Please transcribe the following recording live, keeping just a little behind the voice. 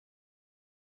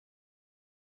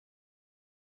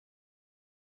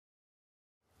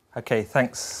Okay,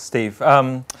 thanks, Steve.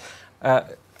 I'll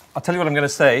tell you what I'm going to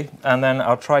say, and then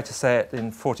I'll try to say it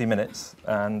in 40 minutes,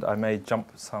 and I may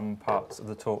jump some parts of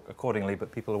the talk accordingly,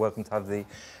 but people are welcome to have the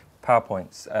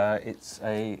PowerPoints. It's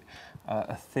a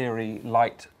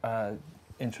theory-light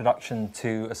introduction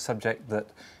to a subject that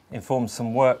informs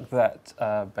some work that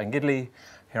Ben Gidley,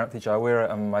 Hiranthi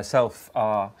Jayawira, and myself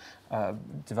are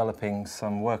developing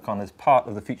some work on as part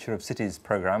of the Future of Cities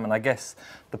programme. And I guess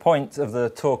the point of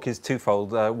the talk is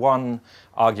twofold. One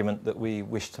argument that we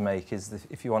wish to make is that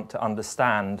if you want to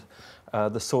understand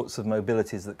the sorts of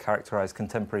mobilities that characterise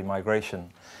contemporary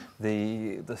migration,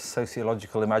 the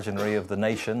sociological imaginary of the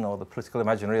nation or the political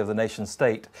imaginary of the nation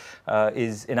state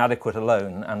is inadequate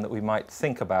alone, and that we might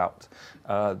think about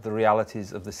the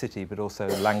realities of the city, but also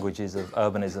languages of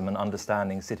urbanism and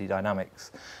understanding city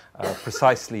dynamics,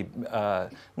 precisely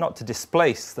not to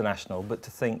displace the national, but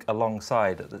to think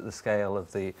alongside at the scale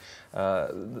of the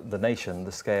nation,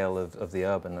 the scale of the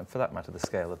urban, and for that matter, the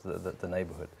scale of the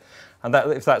neighbourhood. And that,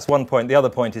 if that's one point, the other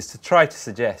point is to try to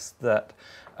suggest that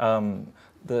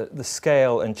the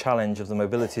scale and challenge of the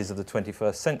mobilities of the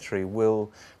 21st century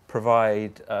will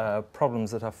provide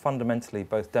problems that are fundamentally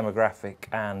both demographic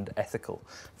and ethical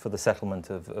for the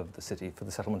settlement of the city, for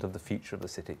the settlement of the future of the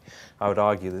city. I would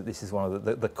argue that this is one of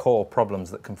the core problems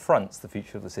that confronts the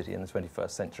future of the city in the 21st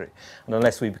century. And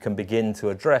unless we can begin to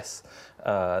address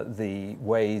the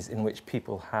ways in which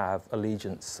people have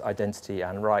allegiance, identity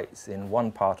and rights in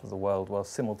one part of the world while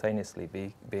simultaneously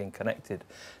being connected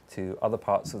to other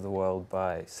parts of the world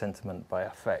by sentiment, by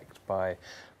affect, by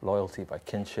loyalty, by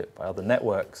kinship, by other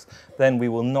networks, then we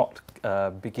will not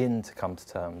begin to come to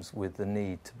terms with the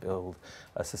need to build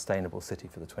a sustainable city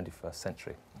for the 21st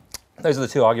century. Those are the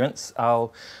two arguments.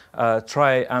 I'll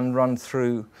try and run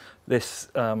through this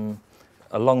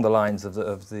along the lines of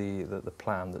the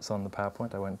plan that's on the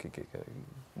PowerPoint. I won't go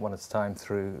one at a time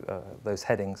through those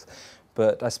headings,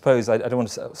 but I suppose I don't want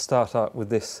to start out with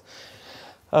this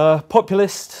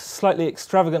populist, slightly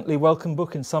extravagantly welcome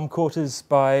book in some quarters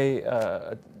by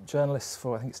a journalist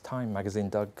for, I think it's Time magazine,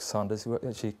 Doug Saunders, who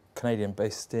actually Canadian,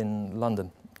 based in London,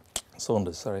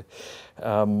 Saunders, sorry,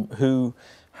 who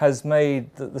has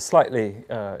made the slightly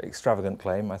extravagant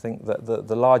claim, I think, that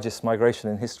the largest migration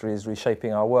in history is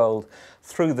reshaping our world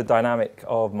through the dynamic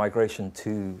of migration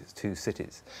to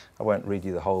cities. I won't read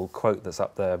you the whole quote that's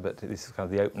up there, but this is kind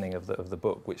of the opening of the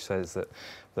book, which says that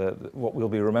what we'll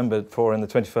be remembered for in the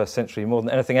 21st century, more than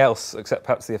anything else, except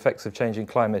perhaps the effects of changing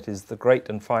climate, is the great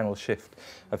and final shift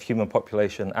of human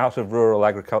population out of rural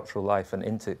agricultural life and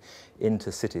into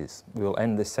cities. We will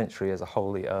end this century as a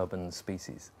wholly urban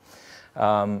species.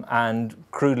 And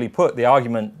crudely put, the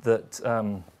argument that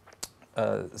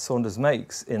Saunders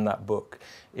makes in that book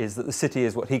is that the city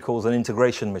is what he calls an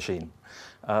integration machine,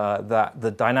 that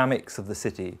the dynamics of the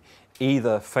city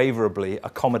either favourably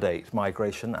accommodate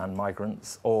migration and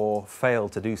migrants or fail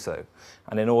to do so.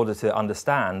 And in order to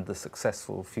understand the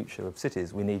successful future of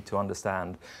cities, we need to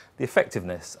understand the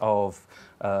effectiveness of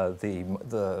the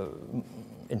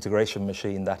integration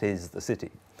machine that is the city.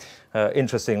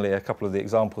 Interestingly, a couple of the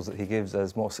examples that he gives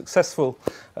as more successful,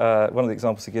 one of the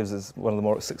examples he gives as one of the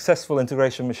more successful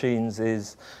integration machines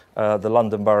is the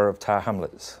London Borough of Tower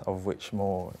Hamlets, of which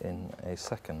more in a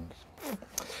second.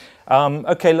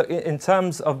 Okay, look, in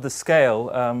terms of the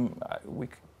scale, we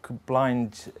could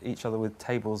blind each other with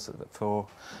tables for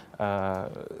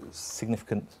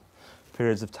significant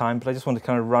periods of time, but I just want to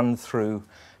kind of run through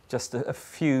just a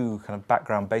few kind of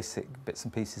background basic bits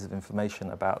and pieces of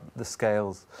information about the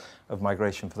scales of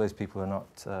migration for those people who are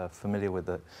not familiar with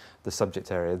the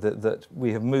subject area. That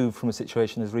we have moved from a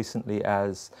situation as recently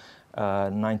as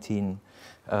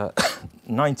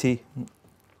 1990,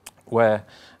 where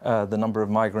the number of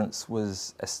migrants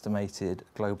was estimated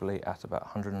globally at about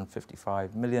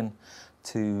 155 million,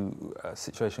 to a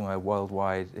situation where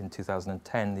worldwide in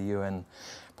 2010 the UN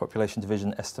Population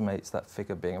Division estimates that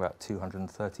figure being about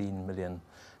 213 million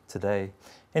today.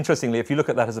 Interestingly, if you look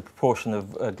at that as a proportion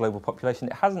of global population,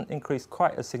 it hasn't increased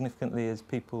quite as significantly as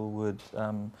people would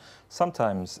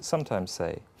sometimes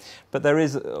say. But there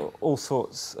is all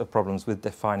sorts of problems with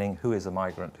defining who is a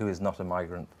migrant, who is not a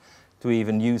migrant. Do we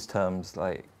even use terms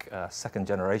like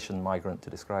second-generation migrant to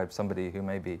describe somebody who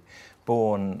may be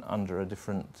born under a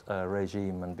different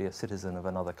regime and be a citizen of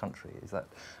another country? Is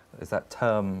that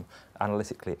term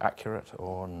analytically accurate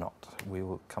or not? We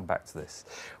will come back to this.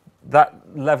 That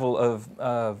level of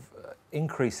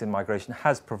increase in migration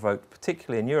has provoked,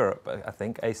 particularly in Europe, I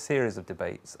think, a series of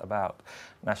debates about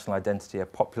national identity,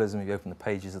 of populism. If you open the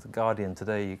pages of The Guardian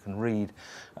today, you can read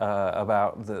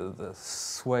about the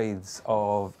swathes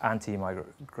of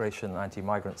anti-migration,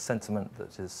 anti-migrant sentiment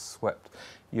that has swept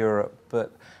Europe.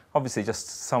 But obviously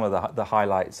just some of the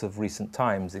highlights of recent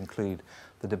times include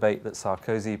the debate that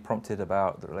Sarkozy prompted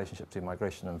about the relationship between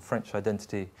migration and French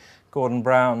identity, Gordon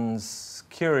Brown's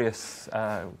curious, we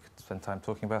could spend time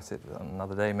talking about it on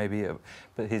another day maybe,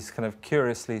 but his kind of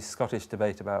curiously Scottish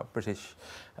debate about British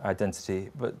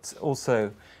identity, but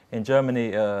also in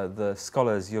Germany, the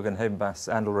scholars Jürgen Habermas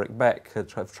and Ulrich Beck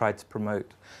have tried to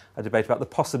promote a debate about the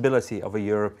possibility of a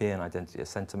European identity, a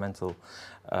sentimental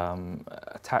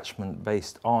attachment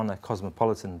based on a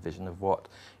cosmopolitan vision of what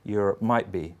Europe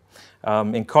might be.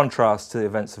 In contrast to the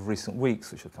events of recent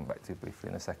weeks, which we'll come back to briefly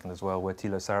in a second as well, where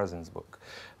Thilo Sarrazin's book,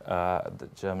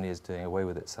 that Germany is doing away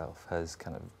with itself, has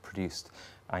kind of produced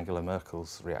Angela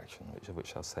Merkel's reaction, of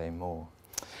which I'll say more.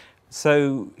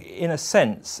 So, in a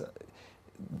sense,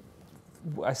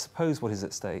 I suppose what is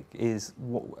at stake is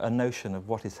a notion of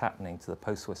what is happening to the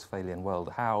post-Westphalian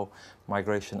world, how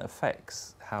migration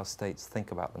affects how states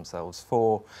think about themselves.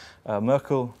 For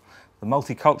Merkel, the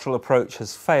multicultural approach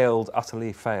has failed,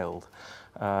 utterly failed.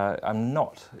 I'm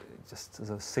not, just as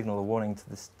a signal of warning to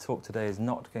this talk today, is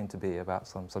not going to be about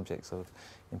some subjects of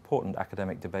important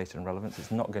academic debate and relevance. It's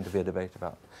not going to be a debate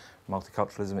about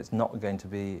multiculturalism. It's not going to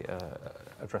be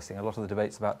addressing a lot of the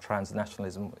debates about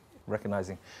transnationalism,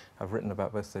 recognising I've written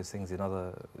about both those things in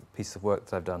other pieces of work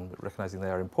that I've done, but recognising they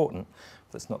are important.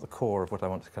 That's not the core of what I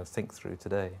want to kind of think through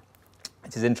today.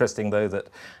 It is interesting, though, that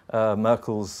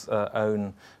Merkel's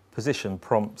own position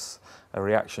prompts a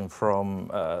reaction from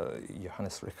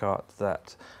Johannes Ricard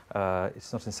that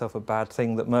it's not in itself a bad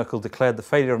thing that Merkel declared the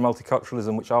failure of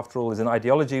multiculturalism, which after all is an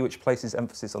ideology which places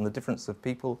emphasis on the difference of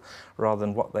people rather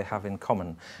than what they have in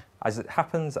common. As it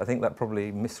happens, I think that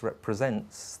probably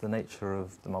misrepresents the nature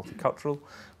of the multicultural,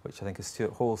 which I think, as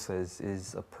Stuart Hall says,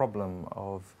 is a problem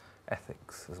of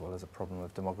ethics as well as a problem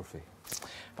of demography.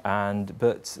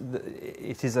 But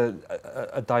it is a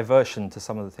diversion to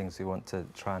some of the things we want to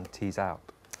try and tease out.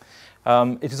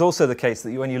 It is also the case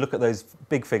that when you look at those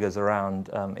big figures around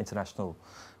international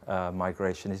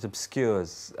migration, it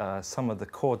obscures some of the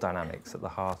core dynamics at the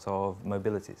heart of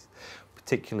mobilities,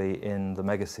 particularly in the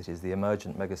megacities, the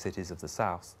emergent megacities of the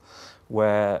South,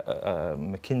 where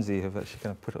McKinsey have actually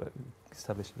kind of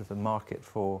established a market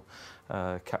for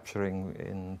capturing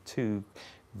in two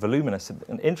voluminous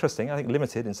and interesting, I think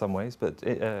limited in some ways, but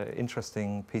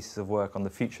interesting pieces of work on the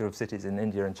future of cities in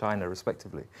India and China,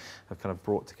 respectively, have kind of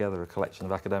brought together a collection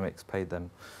of academics, paid them,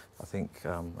 I think,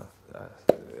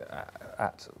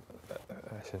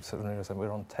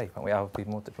 we're on tape, aren't we? I'll be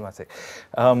more diplomatic.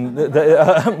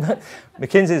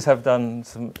 McKinsey's have done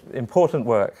some important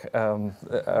work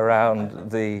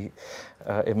around the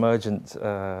emergent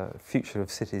future of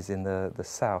cities in the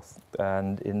South,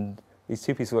 and in these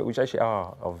two pieces of work, which actually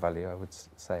are of value, I would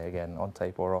say again, on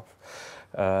tape or off,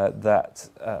 that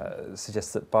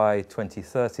suggests that by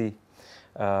 2030,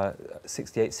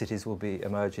 68 cities will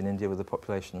emerge in India with a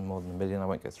population of more than 1 million. I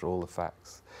won't go through all the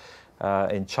facts.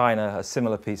 In China, a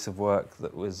similar piece of work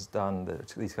that was done,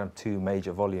 these kind of two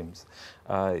major volumes,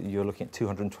 you're looking at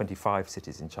 225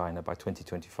 cities in China by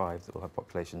 2025 that will have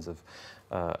populations of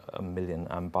 1 million,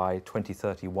 and by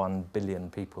 2030, 1 billion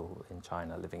people in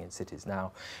China living in cities.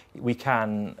 Now, we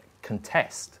can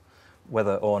contest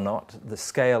whether or not the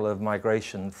scale of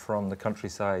migration from the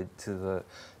countryside to the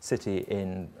city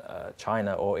in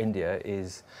China or India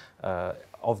is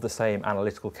of the same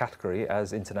analytical category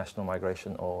as international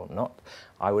migration or not.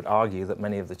 I would argue that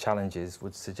many of the challenges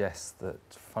would suggest that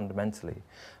fundamentally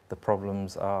the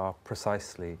problems are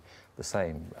precisely the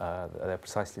same. They're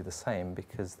precisely the same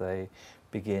because they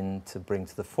begin to bring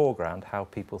to the foreground how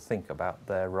people think about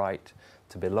their right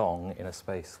to belong in a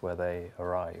space where they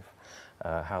arrive.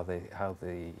 How the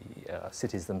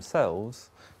cities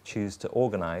themselves choose to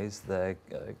organise their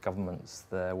governments,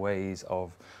 their ways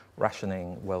of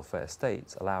rationing welfare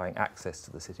states, allowing access to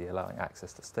the city, allowing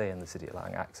access to stay in the city,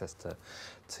 allowing access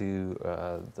to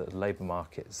the labour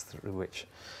markets through which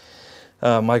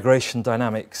migration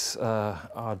dynamics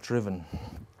are driven.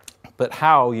 But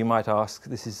how, you might ask,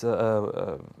 this is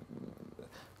Dagome,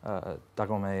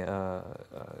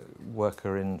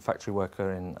 factory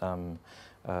worker in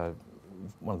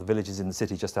one of the villages in the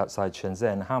city just outside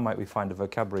Shenzhen. How might we find a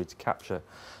vocabulary to capture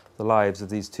the lives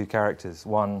of these two characters?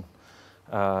 One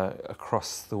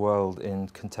across the world in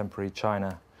contemporary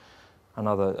China,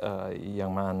 another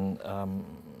young man,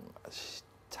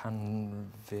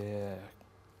 Tanvir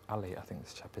Ali, I think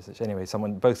this chap is. Anyway,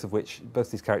 both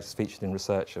these characters featured in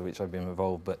research of which I've been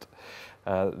involved, but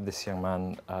this young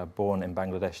man, born in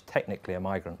Bangladesh, technically a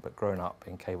migrant, but grown up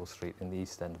in Cable Street in the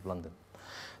East End of London.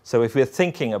 So if we're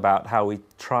thinking about how we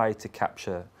try to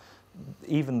capture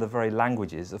even the very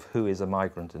languages of who is a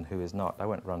migrant and who is not. I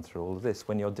won't run through all of this.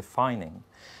 When you're defining,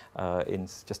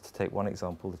 just to take one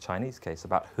example, the Chinese case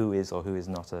about who is or who is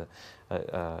not a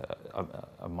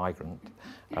migrant,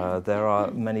 there are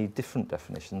many different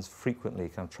definitions, frequently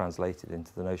kind of translated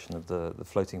into the notion of the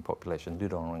floating population, 流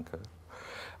动人口,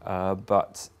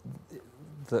 but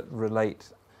that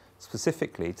relate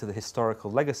specifically to the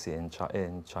historical legacy in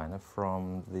China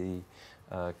from the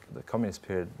communist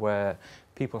period, where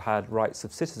people had rights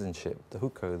of citizenship, the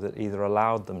hukou, that either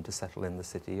allowed them to settle in the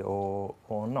city or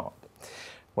not.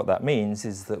 What that means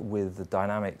is that with the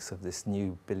dynamics of this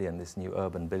new billion, this new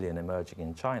urban billion emerging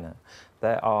in China,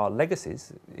 there are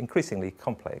legacies, increasingly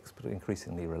complex but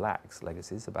increasingly relaxed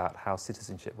legacies, about how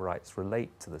citizenship rights relate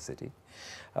to the city,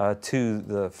 to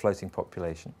the floating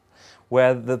population,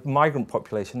 where the migrant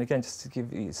population, again, just to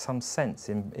give you some sense,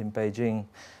 in Beijing,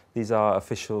 these are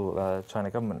official China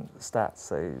government stats,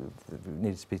 so it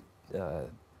needs to be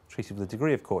treated with a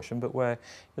degree of caution, but where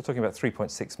you're talking about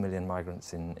 3.6 million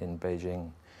migrants in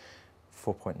Beijing,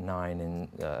 4.9 in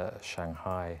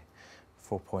Shanghai,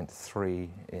 4.3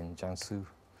 in Jiangsu,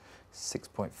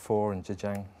 6.4 in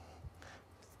Zhejiang,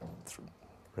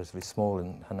 relatively small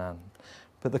in Henan.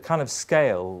 But the kind of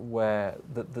scale where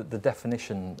the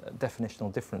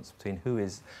definitional difference between who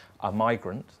is a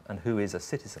migrant and who is a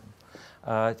citizen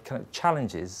kind of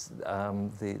challenges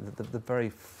the very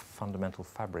fundamental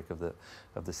fabric of the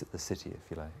city,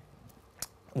 if you like.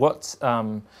 What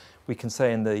we can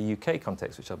say in the UK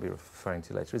context, which I'll be referring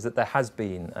to later, is that there has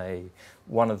been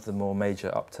one of the more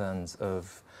major upturns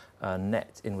of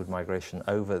net inward migration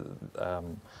over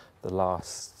the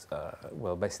last,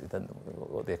 well, basically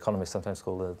what the economists sometimes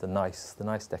call the nice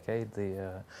decade,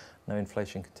 the no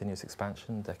inflation, continuous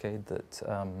expansion decade, that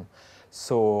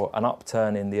saw an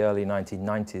upturn in the early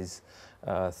 1990s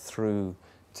through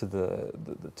to the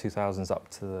 2000s, up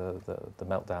to the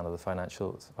meltdown of the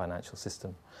financial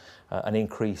system, an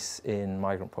increase in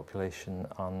migrant population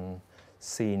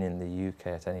unseen in the UK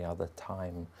at any other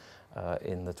time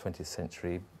in the 20th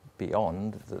century,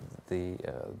 beyond the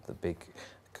big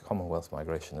Commonwealth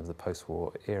migration of the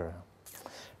post-war era.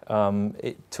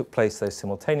 It took place, though,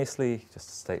 simultaneously, just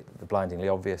to state the blindingly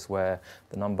obvious, where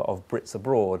the number of Brits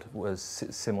abroad was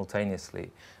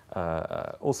simultaneously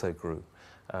also grew.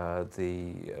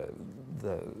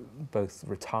 Both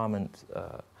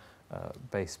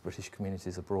retirement-based British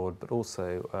communities abroad, but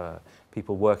also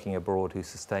people working abroad who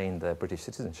sustained their British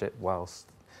citizenship whilst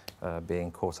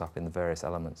being caught up in the various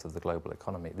elements of the global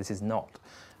economy. This is not,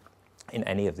 in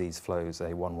any of these flows,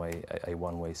 a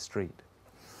one-way street.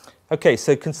 Okay,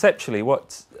 so conceptually,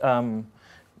 what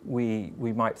we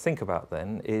might think about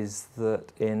then is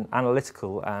that in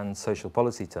analytical and social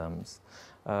policy terms,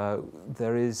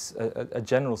 there is a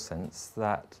general sense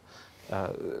that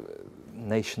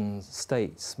nation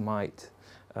states might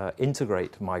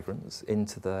integrate migrants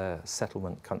into their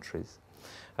settlement countries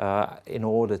in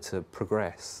order to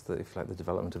progress, if you like, the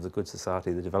development of the good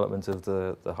society, the development of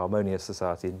the harmonious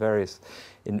society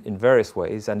in various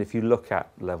ways. And if you look at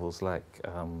levels like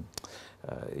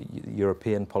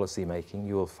European policy making,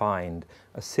 you will find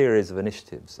a series of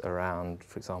initiatives around,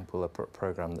 for example, a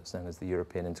program that's known as the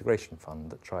European Integration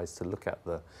Fund, that tries to look at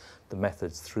the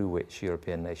methods through which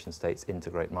European nation states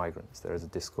integrate migrants. There is a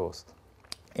discourse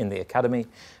in the academy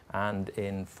and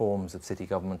in forms of city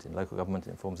government, in local government,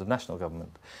 in forms of national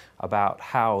government, about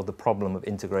how the problem of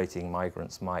integrating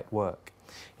migrants might work.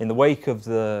 In the wake of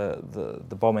the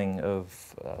bombing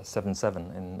of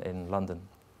 7/7 in London,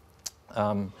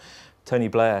 Tony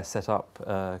Blair set up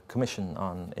a commission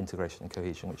on integration and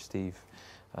cohesion, which Steve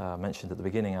mentioned at the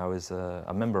beginning I was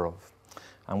a member of.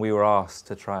 And we were asked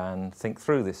to try and think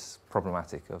through this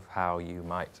problematic of how you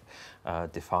might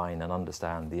define and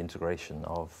understand the integration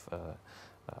of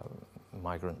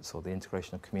migrants, or the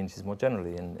integration of communities more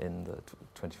generally in the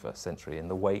 21st century, in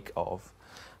the wake of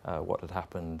what had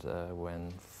happened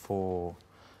when 4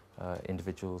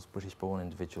 individuals, British-born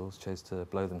individuals, chose to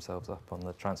blow themselves up on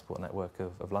the transport network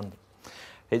of London.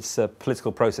 It's a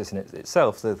political process in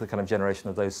itself, the kind of generation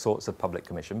of those sorts of public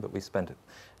commission, but we spent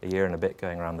a year and a bit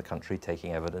going around the country,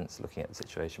 taking evidence, looking at the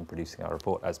situation, producing our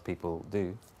report, as people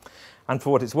do. And for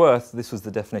what it's worth, this was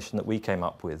the definition that we came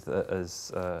up with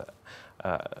as a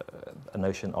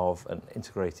notion of an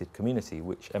integrated community,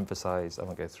 which emphasised, I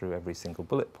won't go through every single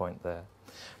bullet point there,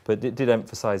 but it did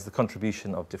emphasise the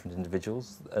contribution of different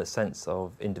individuals, a sense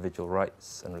of individual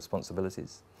rights and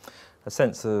responsibilities, a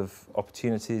sense of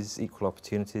opportunities, equal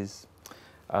opportunities,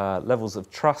 levels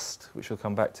of trust, which we'll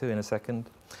come back to in a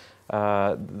second,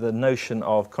 the notion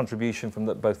of contribution from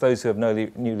both those who have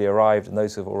newly arrived and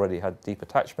those who have already had deep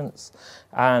attachments,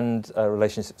 and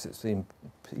relationships between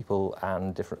people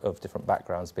and of different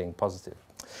backgrounds being positive.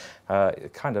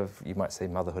 Kind of, you might say,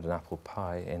 motherhood and apple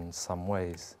pie in some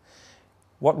ways.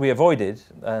 What we avoided,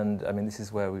 and I mean this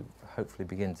is where we hopefully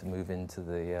begin to move into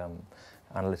the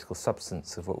analytical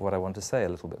substance of what I want to say a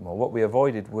little bit more. What we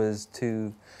avoided was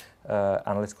two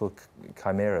analytical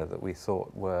chimera that we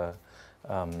thought were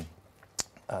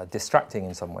distracting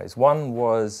in some ways. One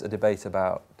was a debate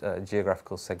about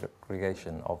geographical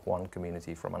segregation of one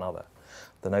community from another.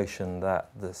 The notion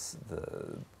that this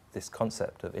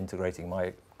concept of integrating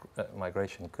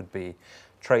migration could be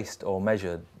traced or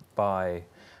measured by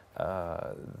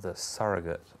the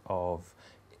surrogate of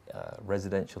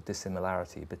residential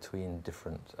dissimilarity between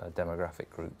different demographic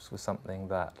groups was something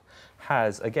that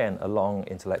has, again, a long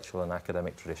intellectual and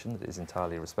academic tradition that is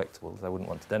entirely respectable, that I wouldn't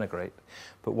want to denigrate,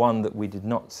 but one that we did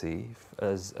not see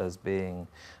as being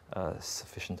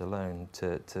sufficient alone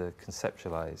to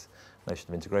conceptualize the notion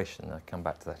of integration. I'll come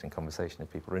back to that in conversation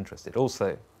if people are interested.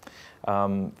 Also,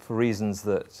 for reasons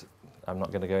that I'm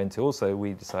not going to go into, also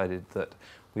we decided that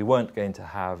we weren't going to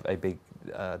have a big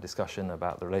discussion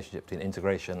about the relationship between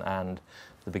integration and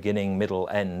the beginning, middle,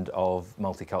 end of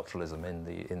multiculturalism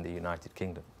in the United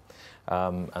Kingdom.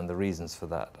 And the reasons for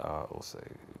that are also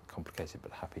complicated,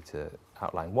 but happy to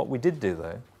outline. What we did do,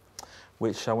 though,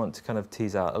 which I want to kind of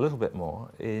tease out a little bit more,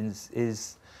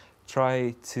 is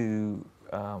try to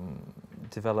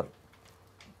develop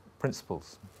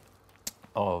principles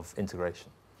of integration.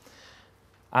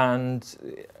 And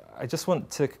I just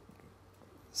want to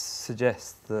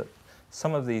suggest that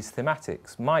some of these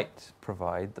thematics might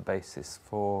provide the basis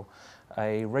for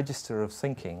a register of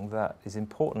thinking that is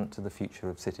important to the future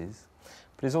of cities,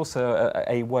 but is also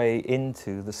a way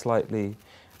into the slightly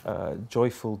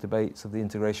joyful debates of the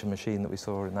integration machine that we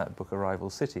saw in that book, Arrival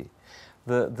City,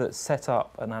 that set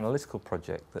up an analytical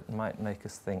project that might make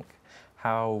us think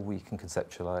how we can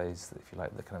conceptualize, if you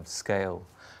like, the kind of scale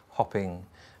hopping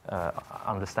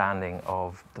understanding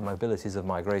of the mobilities of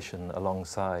migration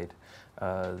alongside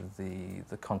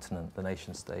the continent, the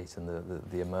nation state, and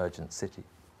the emergent city.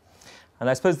 And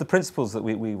I suppose the principles that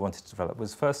we wanted to develop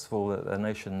was, first of all, a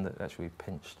notion that actually we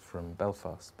pinched from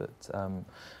Belfast, but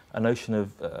a notion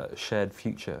of shared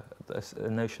future, a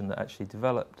notion that actually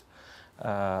developed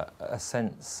a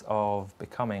sense of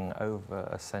becoming over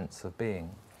a sense of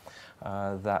being,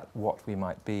 that what we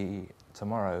might be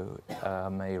tomorrow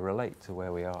may relate to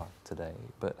where we are today,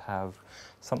 but have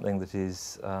something that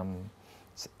is,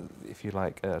 if you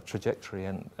like, a trajectory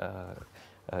and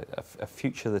a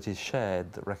future that is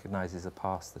shared, that recognises a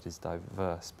past that is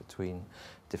diverse between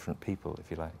different people, if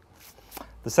you like.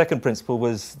 The second principle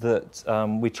was that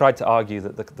we tried to argue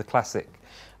that the classic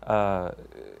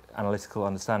analytical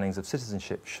understandings of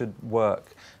citizenship should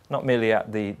work not merely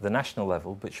at the national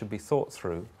level, but should be thought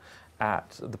through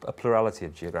at a plurality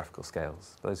of geographical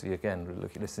scales. Those of you, again,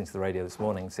 listening to the radio this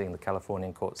morning, seeing the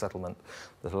Californian court settlement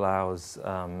that allows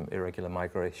irregular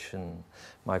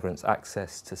migrants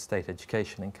access to state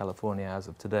education in California as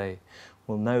of today,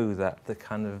 will know that the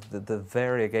kind of the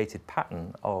variegated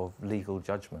pattern of legal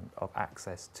judgment, of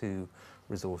access to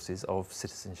resources, of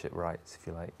citizenship rights, if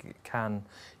you like, it can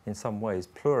in some ways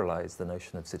pluralize the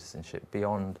notion of citizenship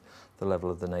beyond the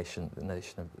level of the nation of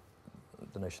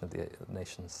the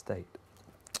nation state.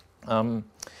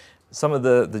 Some of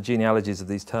the genealogies of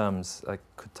these terms I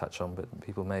could touch on, but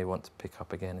people may want to pick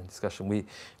up again in discussion. We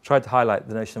tried to highlight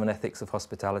the notion of an ethics of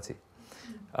hospitality,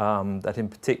 that in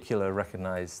particular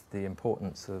recognised the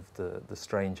importance of the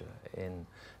stranger in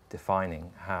defining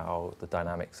how the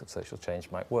dynamics of social change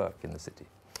might work in the city.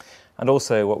 And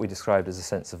also what we described as a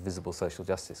sense of visible social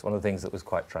justice. One of the things that was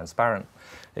quite transparent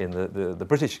in the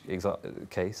British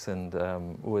case and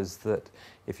was that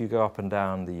if you go up and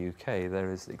down the UK,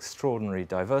 there is extraordinary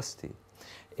diversity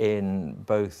in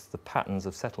both the patterns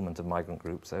of settlement of migrant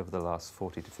groups over the last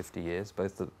 40 to 50 years,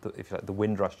 both if you like, the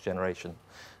Windrush generation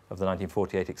of the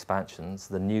 1948 expansions,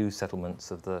 the new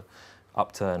settlements of the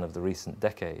upturn of the recent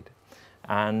decade.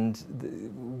 And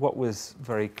what was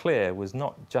very clear was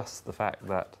not just the fact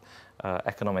that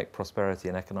economic prosperity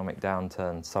and economic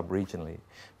downturn sub-regionally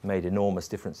made enormous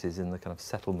differences in the kind of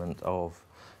settlement of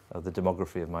the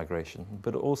demography of migration,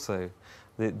 but also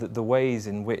the ways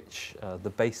in which the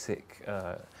basic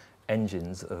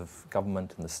engines of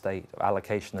government and the state, of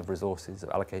allocation of resources,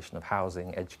 of allocation of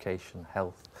housing, education,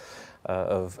 health,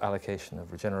 of allocation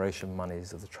of regeneration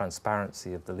monies, of the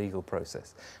transparency of the legal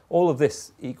process. All of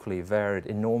this equally varied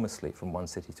enormously from one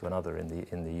city to another in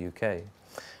the UK.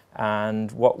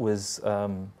 And what was,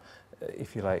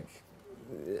 if you like,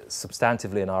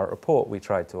 substantively in our report we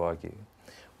tried to argue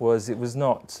was it was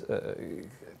not,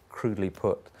 crudely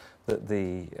put,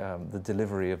 the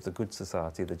delivery of the good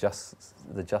society, the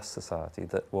just society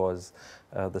that was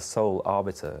the sole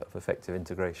arbiter of effective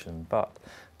integration, but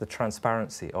the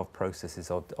transparency of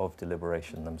processes of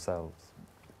deliberation themselves.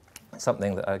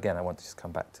 Something that, again, I want to just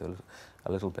come back to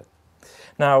a little bit.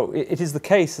 Now, it is the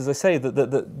case, as I say,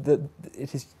 that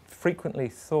it is frequently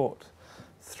thought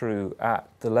through at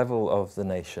the level of the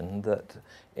nation that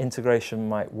integration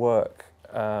might work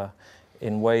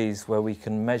in ways where we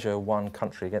can measure one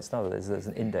country against another. There's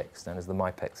an index known as the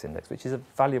MIPEX index, which is a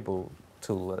valuable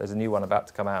tool. There's a new one about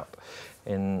to come out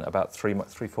in about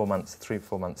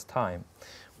 3-4 months' time,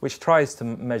 which tries to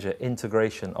measure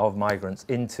integration of migrants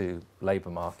into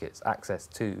labour markets, access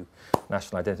to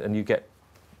national identity. And you get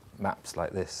maps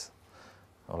like this,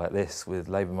 or like this, with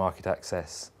labour market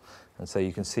access. And so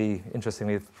you can see,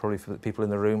 interestingly, probably for the people in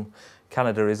the room,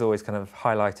 Canada is always kind of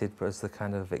highlighted as the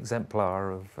kind of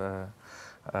exemplar of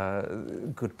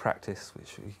good practice,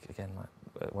 which we, again,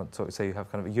 might want to talk. So you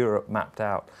have kind of Europe mapped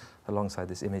out alongside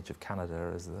this image of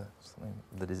Canada as something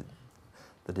that is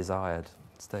the desired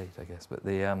state, I guess. But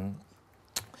the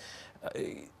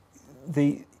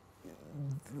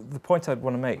point I'd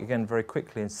want to make, again, very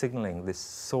quickly in signalling this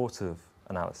sort of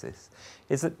analysis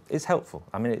is that it's helpful.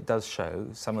 I mean, it does show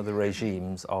some of the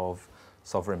regimes of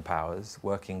sovereign powers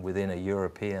working within a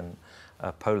European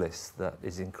polis that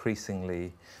is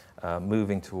increasingly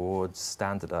moving towards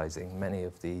standardizing many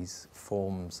of these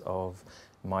forms of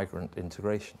migrant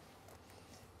integration.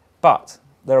 But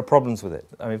there are problems with it.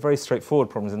 I mean, very straightforward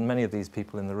problems, and many of these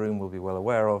people in the room will be well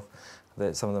aware of.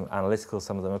 That some of them are analytical,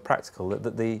 some of them are practical.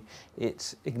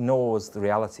 It ignores the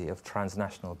reality of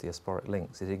transnational diasporic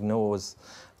links. It ignores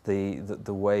the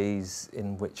ways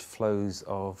in which flows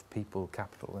of people,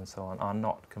 capital, and so on are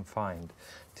not confined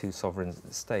to sovereign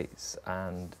states,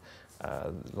 and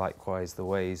likewise the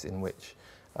ways in which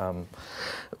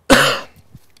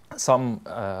some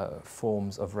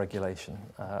forms of regulation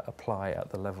apply at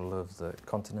the level of the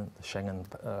continent, the Schengen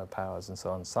powers and so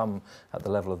on, some at the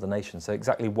level of the nation. So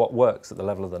exactly what works at the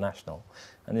level of the national,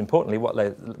 and importantly what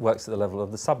works at the level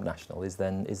of the subnational is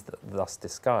thus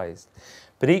disguised.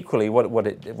 But equally what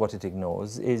it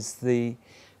ignores is the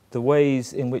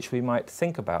ways in which we might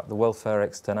think about the welfare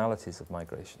externalities of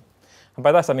migration. And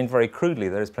by that I mean very crudely,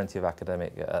 there is plenty of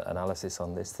academic analysis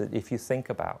on this, that if you think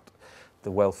about the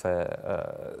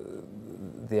welfare,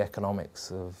 the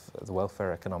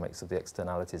welfare economics of the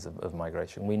externalities of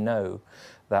migration, we know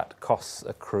that costs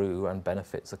accrue and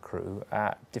benefits accrue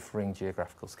at differing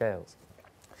geographical scales.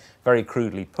 Very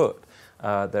crudely put,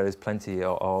 there is plenty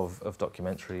of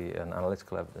documentary and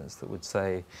analytical evidence that would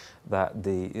say that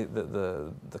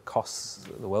the costs,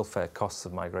 the welfare costs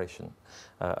of migration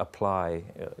apply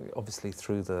obviously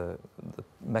through the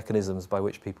mechanisms by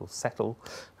which people settle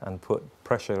and put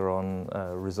pressure on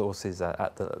resources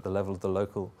at the level of the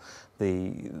local.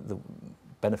 The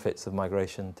benefits of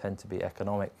migration tend to be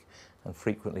economic and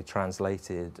frequently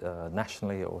translated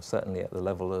nationally, or certainly at the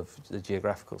level of the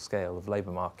geographical scale of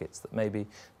labour markets that may be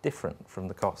different from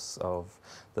the costs of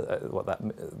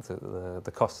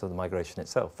the costs of the migration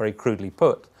itself. Very crudely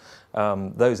put,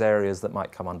 those areas that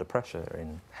might come under pressure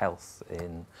in health,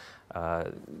 in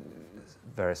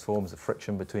various forms of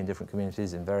friction between different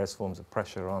communities, in various forms of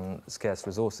pressure on scarce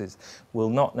resources, will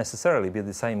not necessarily be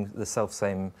the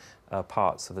self-same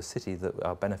parts of a city that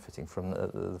are benefiting from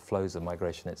the flows of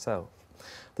migration itself.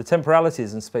 The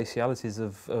temporalities and spatialities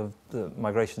of the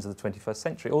migrations of the 21st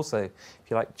century also, if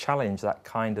you like, challenge that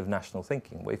kind of national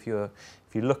thinking. If you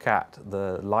look at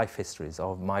the life histories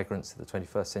of migrants of the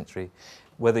 21st century,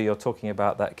 whether you're talking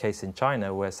about that case in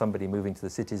China where somebody moving to the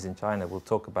cities in China will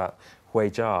talk about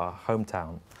Huijia,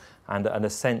 hometown, and a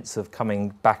sense of coming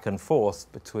back and forth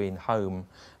between home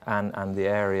and the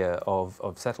area of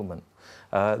settlement.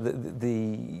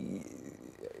 The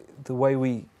way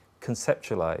we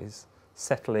conceptualize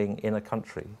settling in a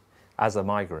country as a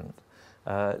migrant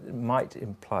might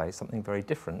imply something very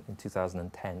different in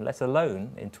 2010, let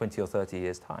alone in 20 or 30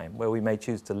 years' time, where we may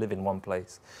choose to live in one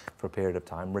place for a period of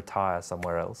time, retire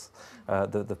somewhere else.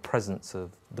 The presence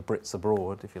of the Brits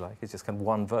abroad, if you like, is just kind of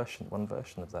one version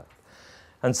of that.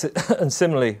 And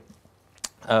similarly,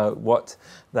 what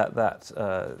that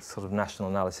sort of national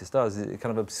analysis does is it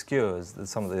kind of obscures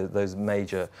some of those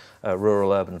major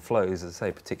rural-urban flows, as I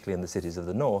say, particularly in the cities of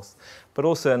the north, but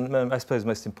also, and I suppose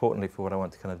most importantly for what I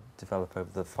want to kind of develop over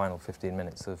the final 15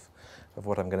 minutes of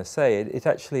what I'm going to say, it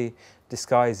actually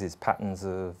disguises patterns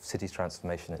of city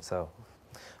transformation itself.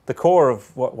 The core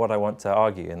of what I want to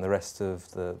argue in the rest of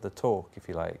the talk, if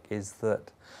you like, is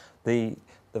that the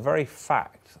very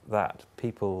fact that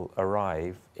people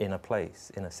arrive in a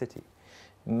place, in a city,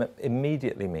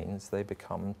 immediately means they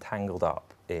become tangled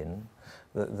up in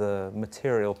the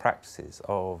material practices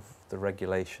of the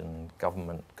regulation,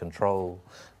 government control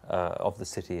of the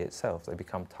city itself. They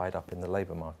become tied up in the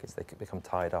labour markets. They become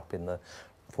tied up in the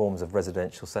forms of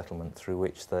residential settlement through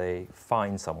which they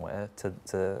find somewhere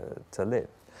to live,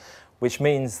 which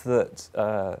means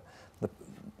that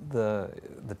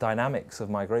the dynamics of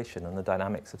migration and the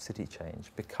dynamics of city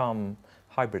change become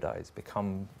hybridized,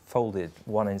 become folded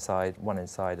one inside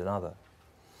another.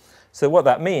 So what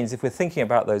that means, if we're thinking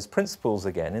about those principles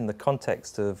again in the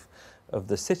context of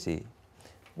the city,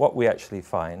 what we actually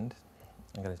find,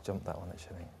 I'm going to jump that one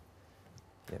actually,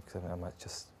 yeah, because I might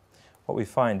just, what we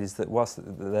find is that whilst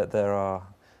there are,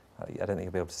 I don't think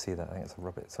you'll be able to see that, I think it's a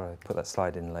rubbish, sorry, I put that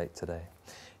slide in late today.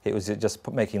 It was just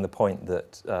making the point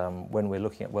that when we're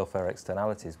looking at welfare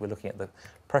externalities, we're looking at the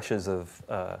pressures of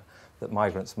that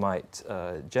migrants might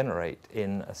generate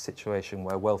in a situation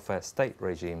where welfare state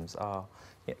regimes are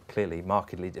clearly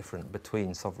markedly different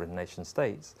between sovereign nation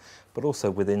states, but also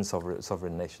within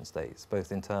sovereign nation states,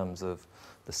 both in terms of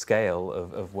the scale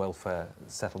of welfare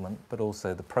settlement, but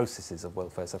also the processes of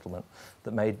welfare settlement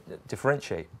that may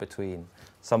differentiate between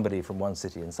somebody from one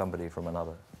city and somebody from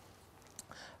another.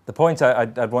 The point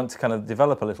I'd want to kind of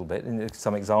develop a little bit, and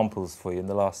some examples for you in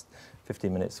the last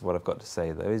 15 minutes of what I've got to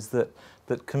say, though, is that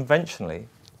conventionally,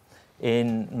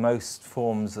 in most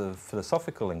forms of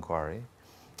philosophical inquiry,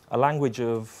 a language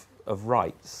of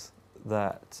rights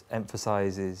that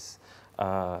emphasizes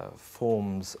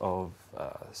forms of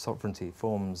sovereignty,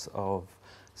 forms of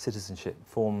citizenship,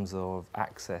 forms of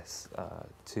access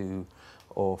to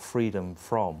or freedom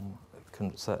from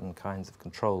certain kinds of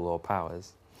control or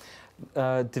powers,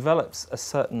 develops a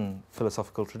certain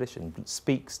philosophical tradition,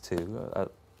 speaks to a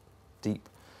deep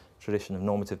tradition of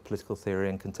normative political theory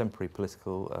and contemporary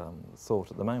political thought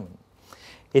at the moment.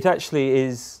 It actually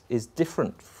is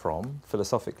different from,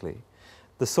 philosophically,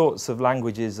 the sorts of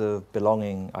languages of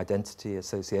belonging, identity,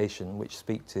 association, which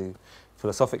speak to,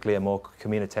 philosophically, a more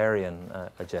communitarian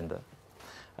agenda,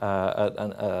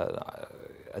 a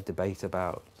debate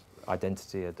about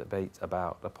identity, a debate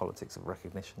about a politics of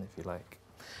recognition, if you like.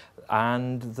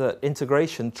 And that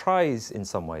integration tries, in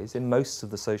some ways, in most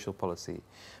of the social policy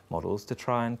models, to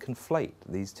try and conflate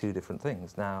these two different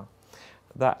things. Now,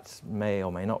 that may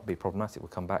or may not be problematic. We'll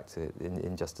come back to it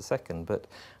in just a second. But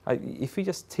if we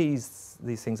just tease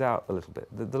these things out a little bit,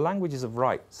 the languages of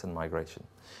rights and migration,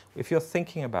 if you're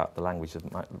thinking about the language of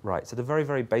rights at a very,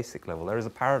 very basic level, there is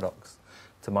a paradox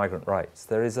to migrant rights.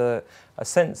 There is a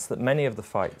sense that many of the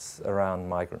fights around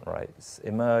migrant rights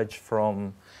emerge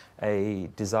from a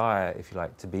desire, if you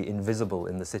like, to be invisible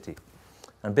in the city.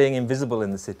 And being invisible in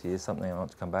the city is something I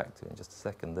want to come back to in just a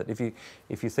second. That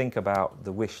if you think about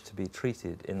the wish to be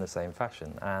treated in the same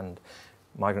fashion, and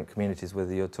migrant communities,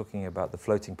 whether you're talking about the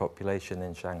floating population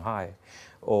in Shanghai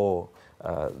or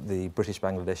the British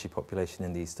Bangladeshi population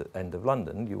in the east end of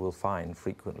London, you will find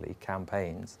frequently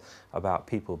campaigns about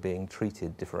people being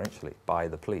treated differentially by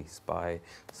the police, by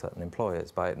certain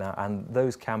employers. And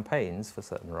those campaigns for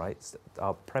certain rights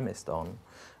are premised on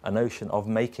a notion of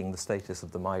making the status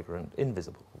of the migrant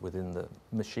invisible within the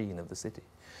machine of the city.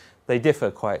 They differ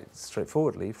quite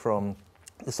straightforwardly from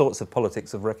the sorts of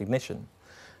politics of recognition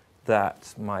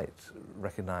that might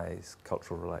recognize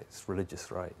cultural rights, religious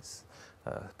rights,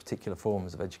 particular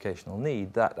forms of educational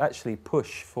need, that actually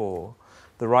push for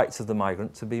the rights of the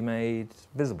migrant to be made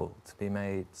visible, to be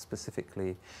made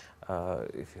specifically,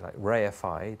 if you like,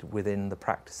 reified within the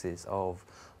practices of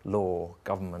law,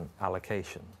 government,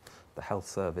 allocation, the health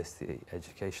service, the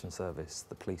education service,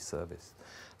 the police service.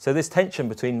 So this tension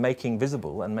between making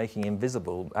visible and making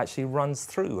invisible actually runs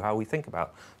through how we think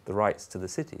about the rights to the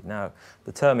city. Now,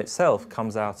 the term itself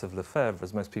comes out of Lefebvre,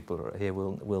 as most people here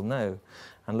will know.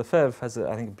 And Lefebvre has,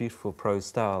 I think, a beautiful prose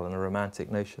style and a romantic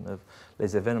notion of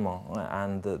les événements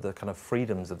and the kind of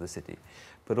freedoms of the city,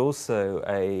 but also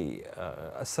a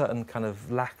certain kind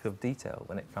of lack of detail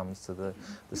when it comes to the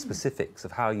specifics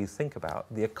of how you think about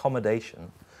the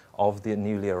accommodation of the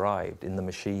newly arrived in the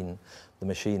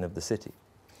machine of the city.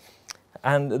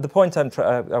 And the point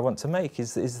I want to make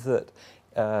is that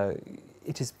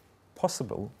it is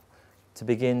possible to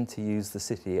begin to use the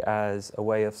city as a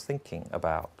way of thinking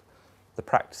about the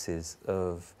practices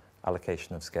of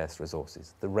allocation of scarce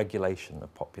resources, the regulation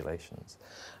of populations,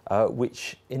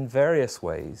 which in various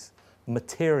ways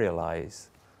materialize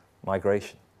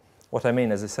migration. What I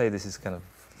mean, as I say, this is kind of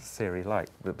theory-like,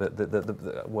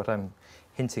 but what I'm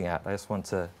hinting at, I just want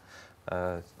to,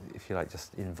 if you like,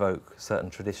 just invoke certain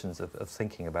traditions of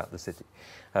thinking about the city.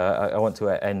 I want to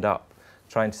end up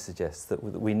trying to suggest that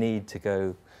we need to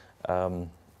go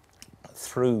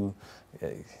through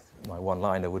my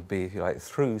one-liner would be, if you like,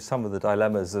 through some of the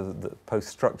dilemmas of the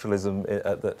post-structuralism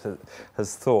that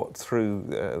has thought through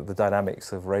the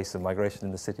dynamics of race and migration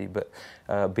in the city, but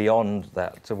beyond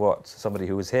that to what somebody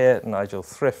who was here, Nigel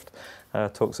Thrift,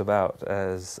 talks about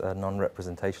as a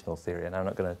non-representational theory. And I'm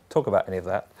not going to talk about any of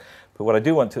that, but what I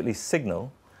do want to at least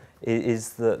signal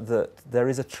is that there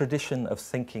is a tradition of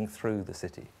thinking through the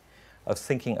city, of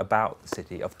thinking about the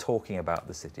city, of talking about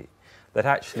the city, that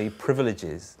actually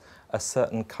privileges a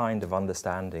certain kind of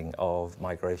understanding of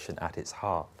migration at its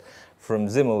heart. From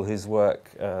Zimmel, whose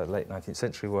work, late 19th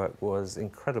century work, was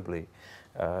incredibly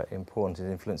important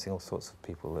in influencing all sorts of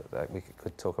people that we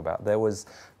could talk about. There was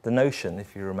the notion,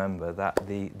 if you remember, that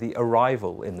the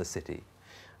arrival in the city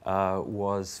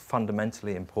was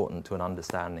fundamentally important to an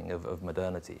understanding of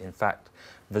modernity. In fact,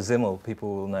 for Zimmel,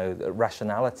 people will know that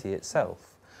rationality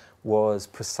itself was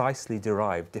precisely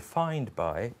defined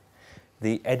by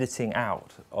the editing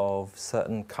out of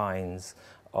certain kinds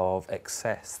of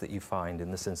excess that you find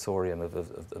in the sensorium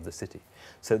of the city.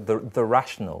 So the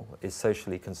rational is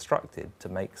socially constructed to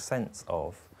make sense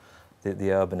of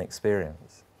the urban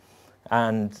experience.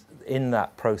 And in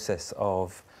that process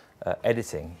of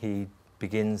editing, he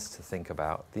begins to think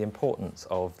about the importance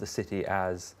of the city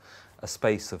as a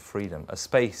space of freedom, a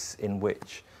space in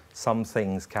which some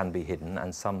things can be hidden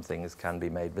and some things can be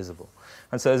made visible.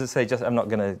 And so, as I say, I'm not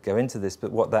going to go into this,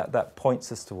 but what that points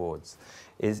us towards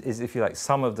is, if you like,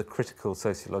 some of the critical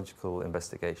sociological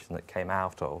investigation that came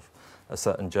out of a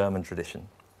certain German tradition,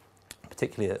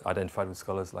 particularly identified with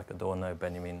scholars like Adorno,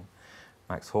 Benjamin,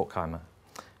 Max Horkheimer,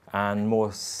 and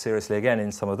more seriously again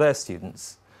in some of their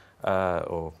students,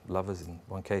 or lovers in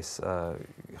one case,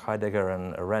 Heidegger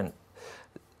and Arendt,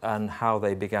 and how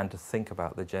they began to think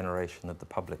about the generation of the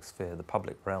public sphere, the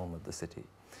public realm of the city,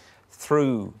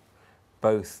 through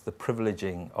both the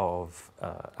privileging of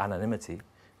anonymity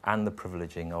and the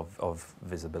privileging of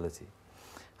visibility.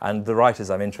 And the writers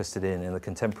I'm interested in the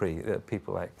contemporary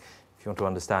people, like, if you want to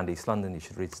understand East London, you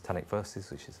should read Satanic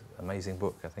Verses, which is an amazing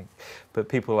book, I think. But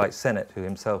people like Sennett, who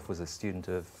himself was a student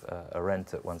of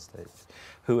Arendt at one stage,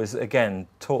 who has, again,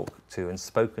 talked to and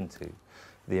spoken to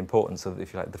the importance of,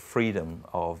 if you like, the freedom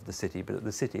of the city, but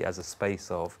the city as a space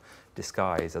of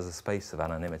disguise, as a space of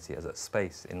anonymity, as a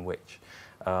space in which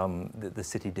the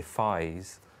city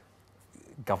defies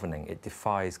governing, it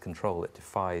defies control, it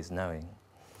defies knowing.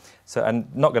 So I'm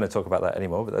not going to talk about that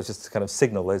anymore, but that's just to kind of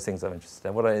signal those things I'm interested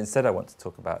in. What instead I want to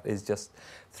talk about is just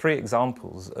 3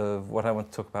 examples of what I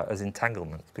want to talk about as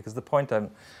entanglement, because the point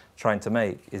I'm trying to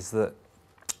make is that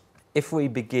if we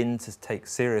begin to take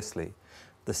seriously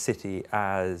the city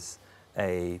as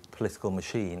a political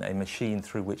machine, a machine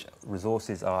through which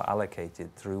resources are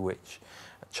allocated, through which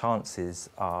chances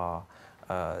are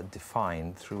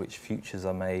defined, through which futures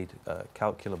are made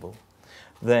calculable,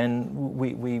 then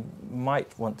we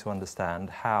might want to understand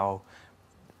how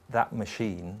that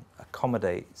machine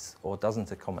accommodates or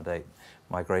doesn't accommodate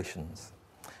migrations.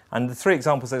 And the 3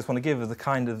 examples I just want to give are the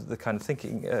kind of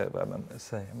thinking.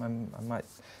 I might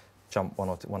jump one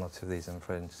or two of these, I'm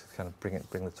afraid, and just kind of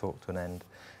bring the talk to an end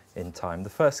in time. The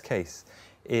first case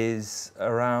is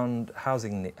around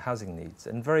housing needs,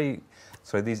 and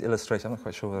these illustrations. I'm not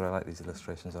quite sure whether I like these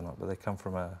illustrations or not, but they come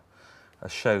from a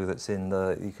show that's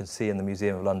you can see in the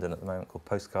Museum of London at the moment, called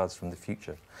Postcards from the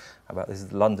Future, about this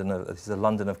is a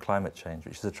London of climate change,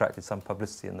 which has attracted some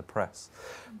publicity in the press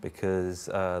because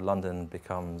London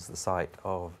becomes the site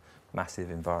of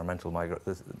massive environmental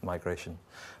migration.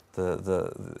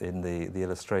 In the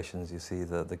illustrations, you see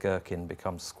the Gherkin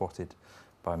becomes squatted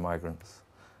by migrants.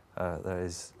 There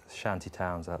is shanty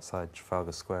towns outside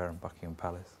Trafalgar Square and Buckingham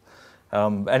Palace.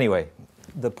 Anyway,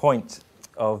 the point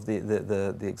of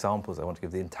the examples I want to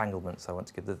give, the entanglements I want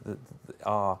to give,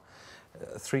 are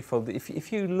threefold.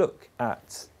 If you look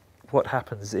at what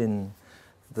happens in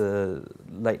the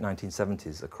late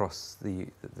 1970s across the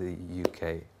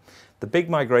UK, the big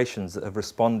migrations that have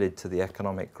responded to the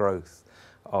economic growth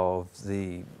of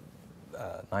the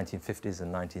 1950s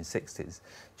and 1960s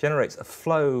generates a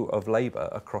flow of labour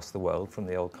across the world from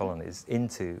the old colonies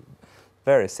into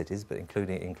various cities, but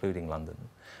including London,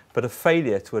 but a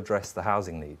failure to address the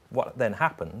housing need. What then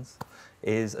happens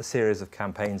is a series of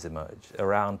campaigns emerge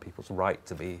around people's right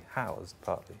to be housed,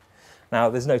 partly. Now,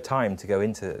 there's no time to go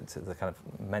into the kind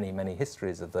of many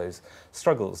histories of those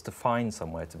struggles to find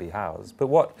somewhere to be housed. But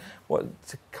what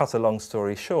to cut a long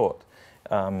story short,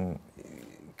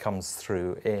 comes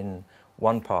through in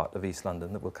one part of East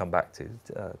London that we'll come back to,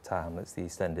 town, that's the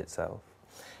East End itself,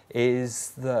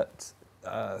 is that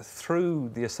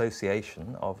through the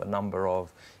association of a number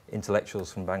of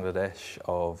intellectuals from Bangladesh,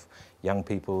 of young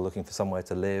people looking for somewhere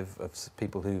to live, of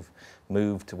people who've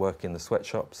moved to work in the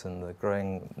sweatshops and the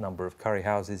growing number of curry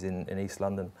houses in East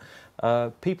London,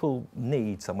 people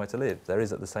need somewhere to live. There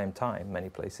is at the same time many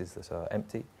places that are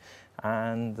empty,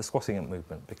 and the squatting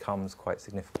movement becomes quite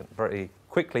significant. Very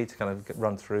quickly, to kind of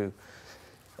run through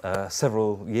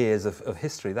several years of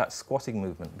history, that squatting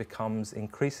movement becomes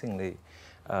increasingly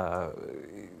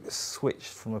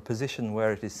switched from a position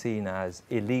where it is seen as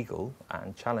illegal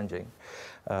and challenging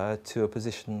to a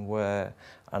position where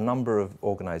a number of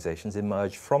organisations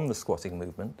emerge from the squatting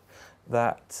movement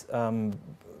that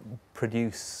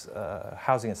produce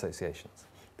housing associations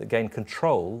that gain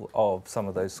control of some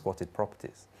of those squatted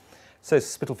properties. So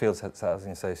Spitalfields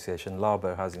Housing Association,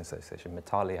 Larbo Housing Association,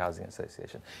 Mitali Housing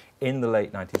Association, in the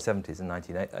late 1970s and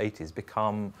 1980s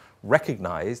become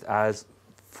recognised as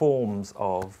forms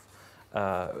of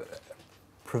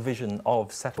provision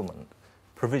of settlement,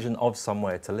 provision of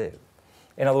somewhere to live.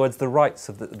 In other words, the rights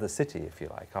of the city, if you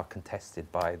like, are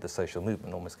contested by the social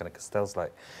movement, almost kind of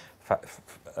Castells-like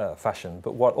fashion.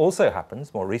 But what also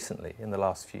happens more recently in the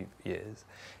last few years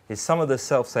is some of the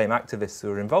self-same activists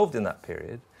who are involved in that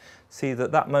period see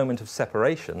that that moment of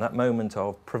separation, that moment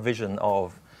of provision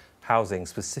of housing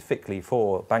specifically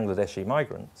for Bangladeshi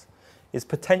migrants, is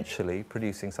potentially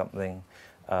producing something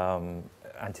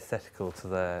antithetical to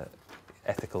their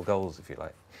ethical goals, if you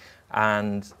like.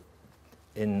 And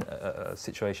in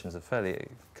situations of fairly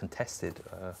contested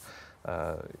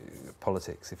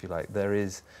politics, if you like, there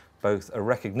is both a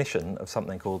recognition of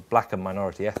something called black and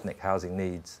minority ethnic housing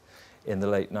needs in the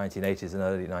late 1980s and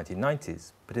early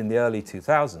 1990s. But in the early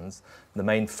 2000s, the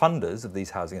main funders of these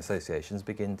housing associations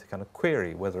begin to kind of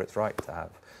query whether it's right to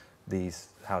have these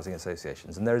housing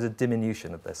associations. And there is a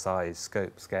diminution of their size,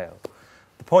 scope, scale.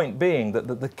 The point being that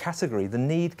the category, the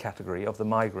need category of the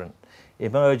migrant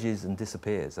emerges and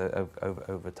disappears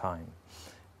over time.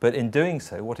 But in doing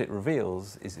so, what it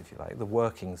reveals is, if you like, the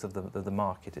workings of the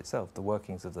market itself, the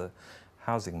workings of the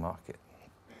housing market.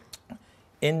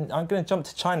 I'm going to jump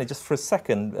to China just for a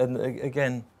second, and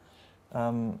again,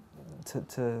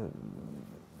 to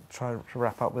try to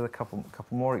wrap up with a couple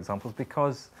more examples,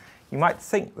 because you might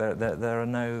think there are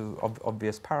no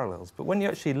obvious parallels. But when you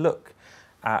actually look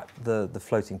at the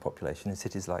floating population in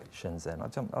cities like Shenzhen,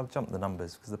 I'll jump the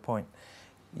numbers because the point,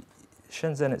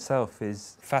 Shenzhen itself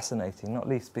is fascinating, not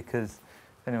least because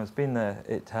if anyone's been there,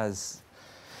 it has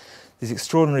these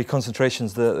extraordinary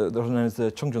concentrations that are known as the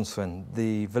Chongjunsuen,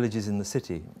 the villages in the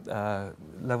city,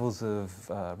 levels of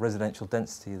residential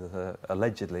density that are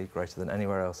allegedly greater than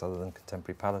anywhere else other than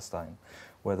contemporary Palestine,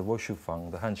 where the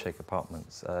Woshufeng, the handshake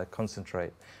apartments,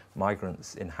 concentrate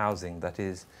migrants in housing that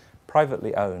is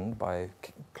privately owned by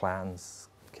clans,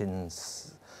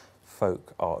 kins,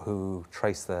 folk who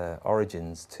trace their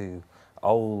origins to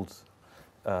old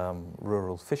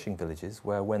rural fishing villages,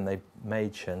 where when they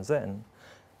made Shenzhen,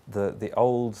 the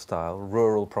old style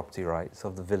rural property rights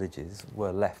of the villages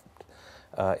were left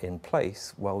in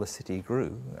place while the city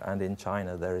grew. And in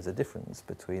China there is a difference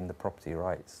between the property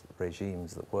rights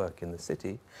regimes that work in the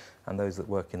city and those that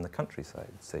work in the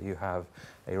countryside. So you have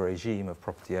a regime of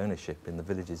property ownership in the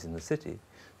villages in the city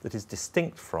that is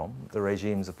distinct from the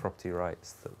regimes of property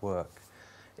rights that work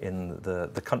in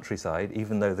the countryside,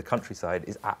 even though the countryside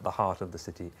is at the heart of the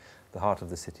city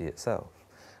itself.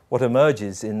 What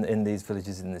emerges in these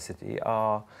villages in the city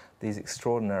are these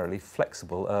extraordinarily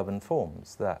flexible urban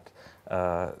forms that,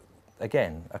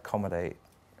 again, accommodate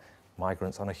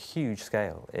migrants on a huge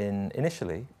scale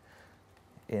initially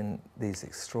in these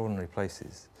extraordinary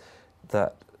places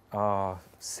that are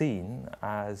seen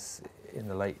as, in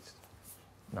the late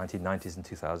 1990s and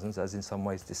 2000s, as in some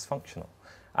ways dysfunctional.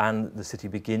 And the city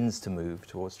begins to move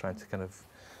towards trying to kind of,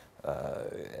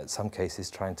 in some cases,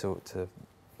 trying to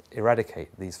eradicate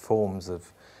these forms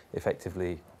of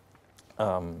effectively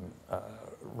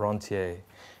rentier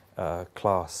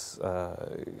class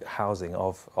housing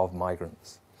of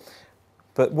migrants.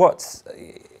 But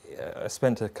I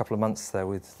spent a couple of months there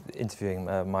with interviewing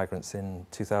migrants in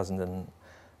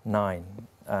 2009,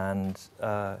 and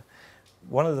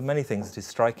one of the many things that is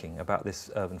striking about this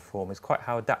urban form is quite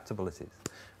how adaptable it is.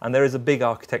 And there is a big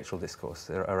architectural discourse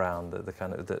around the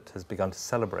kind of that has begun to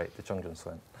celebrate the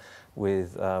Chongjunsuen,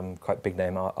 with quite big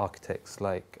name architects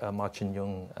like Ma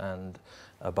Chin-yung and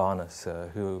Barnes,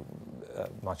 who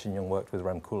Ma Chin-yung worked with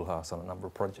Rem Koolhaas on a number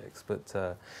of projects,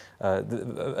 but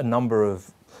a number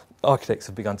of architects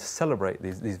have begun to celebrate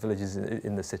these villages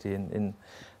in the city in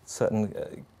certain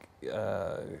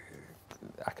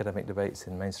academic debates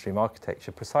in mainstream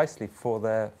architecture precisely for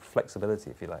their flexibility,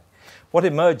 if you like. What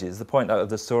emerges, the point out of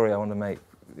the story I want to make,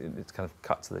 it's kind of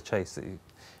cut to the chase, that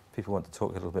people want to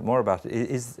talk a little bit more about it,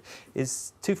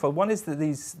 is twofold. One is that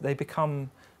they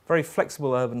become very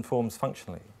flexible urban forms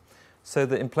functionally. So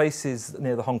that in places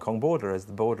near the Hong Kong border, as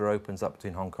the border opens up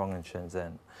between Hong Kong and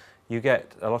Shenzhen, you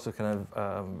get a lot of kind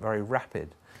of very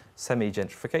rapid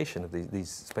semi-gentrification of these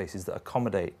spaces that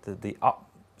accommodate the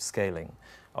upscaling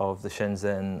of the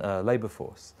Shenzhen labour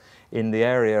force. In the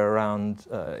area around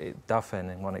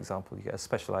Dafen, in one example, you get a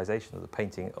specialisation of the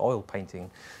painting, oil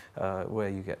painting, where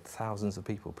you get thousands of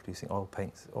people producing oil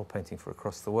painting for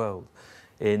across the world.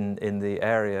 In the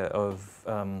area of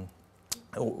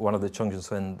one of the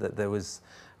Chongqing, that there was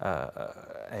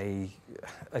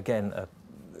again a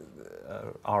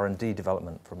R&D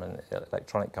development from an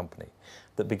electronic company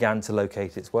that began to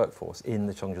locate its workforce in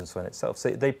the Chongqing itself.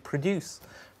 So they produce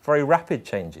very rapid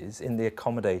changes in the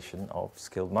accommodation of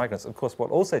skilled migrants. Of course, what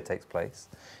also takes place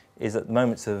is at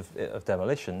moments of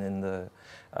demolition, in the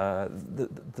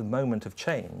moment of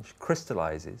change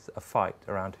crystallizes a fight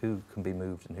around who can be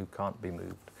moved and who can't be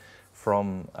moved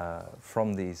from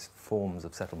these forms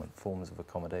of settlement, forms of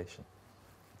accommodation.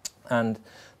 And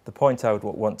the point I would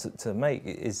want to make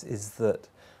is that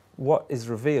what is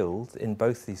revealed in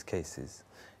both these cases,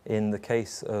 in the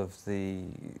case of the,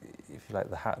 if you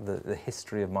like, the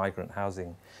history of migrant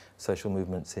housing social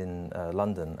movements in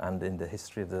London, and in the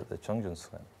history of the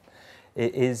Chongqing,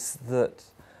 it is that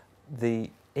the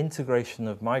integration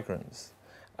of migrants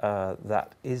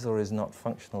that is or is not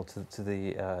functional to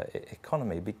the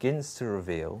economy begins to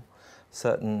reveal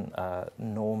certain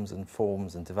norms and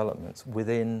forms and developments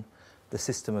within the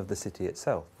system of the city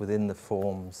itself, within the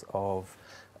forms of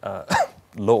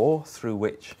law through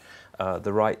which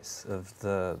the rights of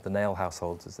the nail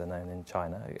households, as they're known in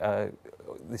China.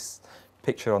 This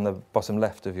picture on the bottom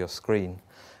left of your screen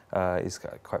is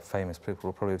quite famous. People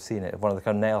will probably have seen it. One of the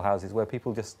kind of nail houses where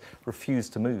people just refuse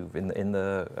to move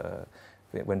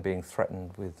when being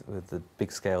threatened with the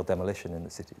big-scale demolition in the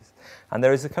cities. And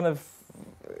there is a kind of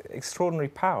extraordinary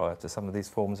power to some of these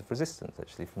forms of resistance,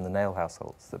 actually, from the nail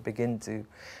households that begin to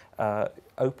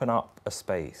open up a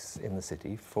space in the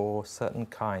city for certain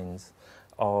kinds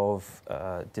of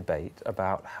debate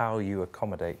about how you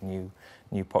accommodate new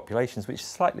populations, which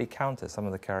slightly counter some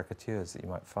of the caricatures that you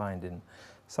might find in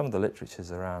some of the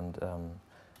literatures around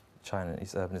China and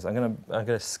East urbanism. I'm going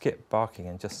to skip Barking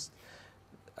and just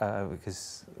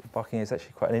because Barking is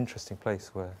actually quite an interesting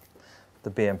place where the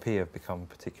BNP have become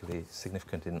particularly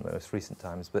significant in the most recent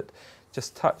times, but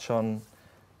just touch on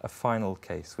a final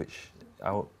case, which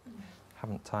I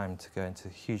haven't time to go into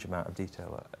a huge amount of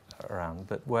detail around,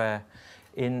 but where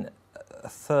in a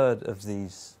third of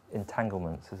these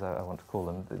entanglements, as I want to call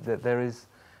them, there is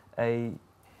a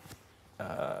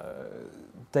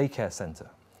daycare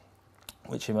centre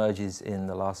which emerges in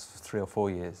the last 3 or 4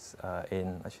 years,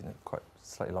 actually quite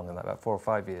slightly longer than that, about 4 or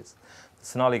 5 years, the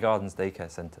Sonali Gardens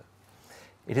Daycare Centre.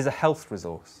 It is a health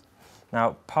resource.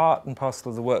 Now, part and parcel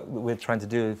of the work that we're trying to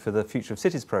do for the Future of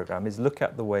Cities programme is look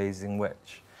at the ways in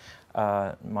which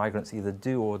migrants either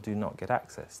do or do not get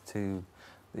access to,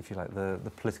 if you like,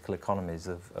 the political economies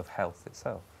of health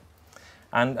itself.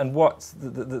 And what's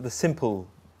the simple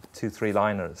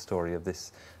 2-3-liner story of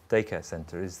this daycare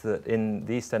centre is that in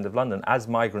the East End of London, as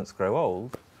migrants grow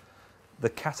old, the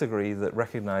category that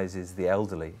recognises the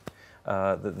elderly,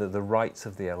 the rights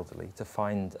of the elderly to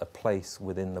find a place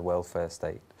within the welfare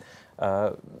state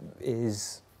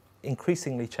is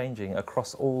increasingly changing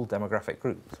across all demographic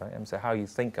groups, right? And so how you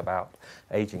think about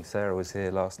ageing, Sarah was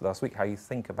here last week, how you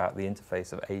think about the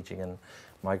interface of ageing and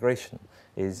migration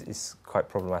is quite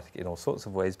problematic in all sorts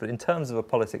of ways. But in terms of a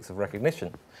politics of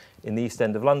recognition, in the East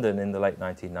End of London in the late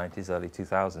 1990s, early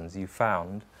 2000s, you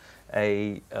found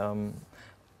a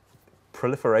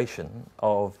proliferation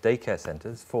of daycare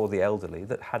centres for the elderly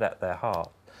that had at their heart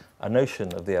a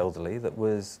notion of the elderly that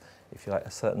was, if you like,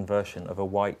 a certain version of a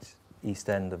white East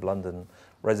End of London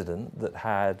resident that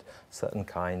had certain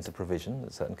kinds of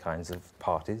provision, certain kinds of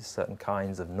parties, certain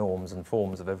kinds of norms and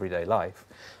forms of everyday life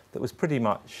that was pretty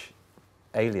much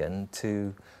alien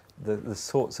to the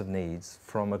sorts of needs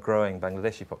from a growing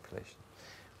Bangladeshi population.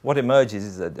 What emerges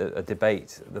is a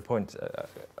debate. The point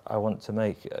I want to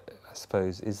make, I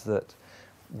suppose, is that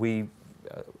I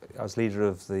was leader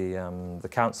of the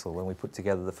council when we put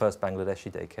together the first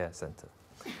Bangladeshi daycare centre,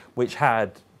 which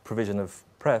had provision of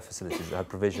prayer facilities, it had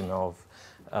provision of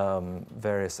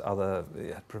various other,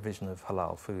 it had provision of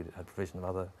halal food, it had provision of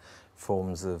other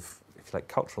forms of, if you like,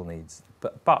 cultural needs.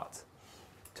 But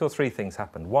 2 or 3 things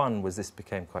happened. One was this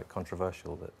became quite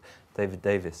controversial, that David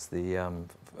Davis, the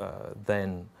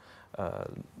then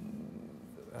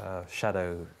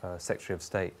shadow Secretary of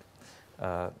State,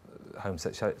 shadow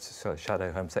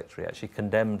Home Secretary, actually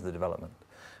condemned the development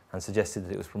and suggested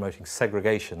that it was promoting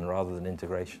segregation rather than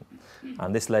integration.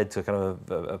 And this led to a kind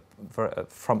of a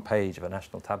front page of a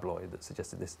national tabloid that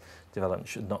suggested this development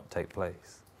should not take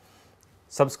place.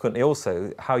 Subsequently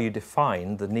also, how you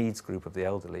defined the needs group of the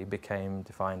elderly became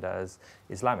defined as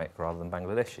Islamic rather than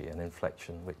Bangladeshi, an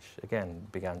inflection which again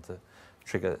began to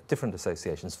trigger different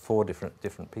associations for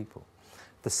different people.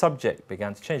 The subject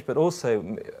began to change, but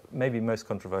also, maybe most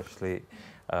controversially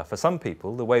for some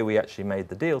people, the way we actually made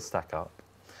the deal stack up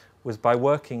was by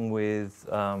working with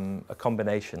a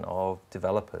combination of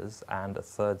developers and a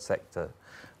third sector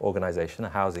organisation, a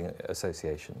housing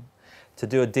association, to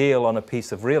do a deal on a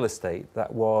piece of real estate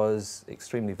that was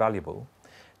extremely valuable,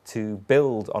 to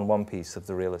build on one piece of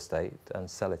the real estate and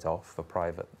sell it off for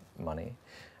private money,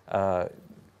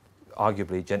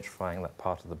 arguably gentrifying that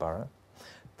part of the borough.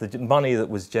 The money that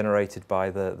was generated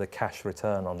by the cash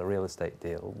return on the real estate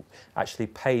deal actually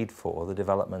paid for the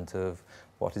development of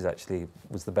what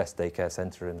was the best daycare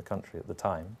centre in the country at the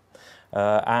time.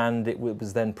 And it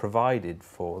was then provided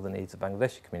for the needs of the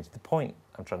Bangladeshi community. The point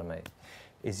I'm trying to make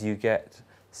is you get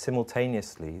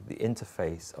simultaneously the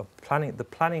interface of the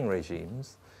planning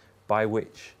regimes by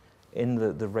which in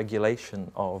the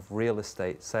regulation of real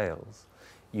estate sales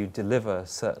you deliver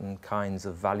certain kinds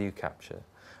of value capture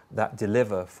that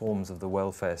deliver forms of the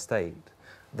welfare state,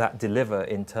 that deliver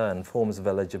in turn forms of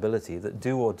eligibility that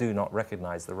do or do not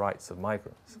recognise the rights of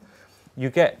migrants. You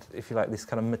get, if you like, this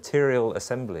kind of material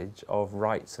assemblage of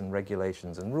rights and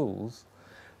regulations and rules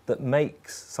that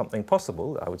makes something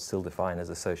possible, I would still define as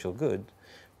a social good,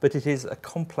 but it is a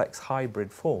complex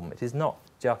hybrid form. It is not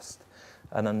just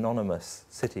an anonymous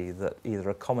city that either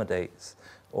accommodates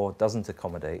or doesn't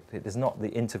accommodate. It is not the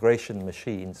integration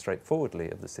machine straightforwardly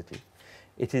of the city.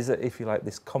 It is, if you like,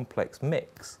 this complex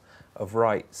mix of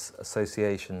rights,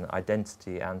 association,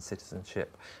 identity and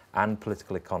citizenship and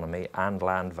political economy and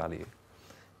land value.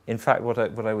 In fact, what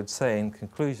I would say in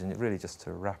conclusion, really just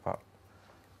to wrap up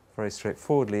very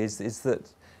straightforwardly, is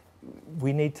that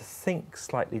we need to think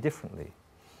slightly differently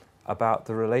about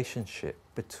the relationship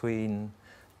between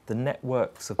the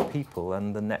networks of people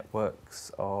and the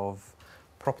networks of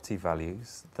property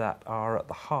values that are at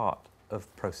the heart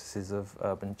of processes of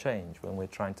urban change when we're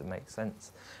trying to make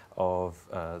sense of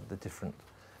the different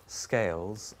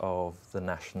scales of the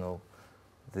national,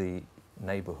 the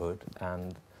neighbourhood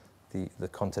and the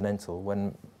continental,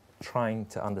 when trying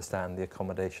to understand the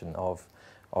accommodation of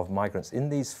migrants in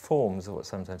these forms of what's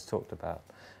sometimes talked about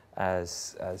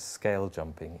as scale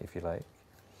jumping, if you like.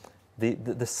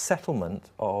 The settlement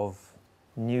of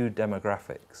new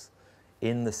demographics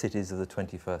in the cities of the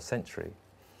 21st century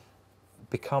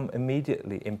become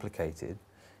immediately implicated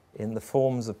in the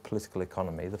forms of political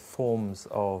economy, the forms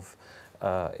of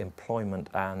employment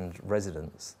and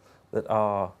residence that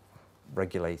are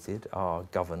regulated, are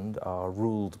governed, are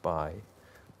ruled by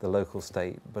the local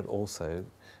state, but also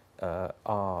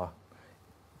are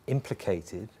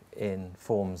implicated in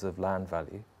forms of land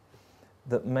value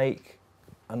that make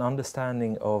an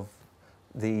understanding of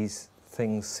these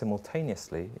things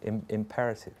simultaneously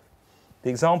imperative. The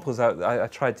examples I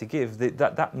tried to give,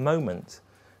 that moment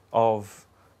of,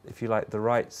 if you like, the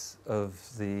rights of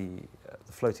the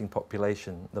floating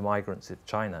population, the migrants of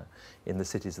China in the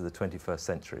cities of the 21st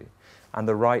century, and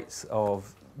the rights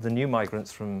of the new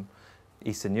migrants from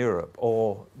Eastern Europe,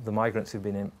 or the migrants who've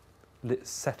been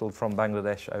settled from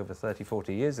Bangladesh over 30,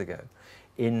 40 years ago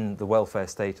in the welfare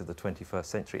state of the 21st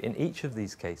century. In each of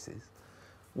these cases,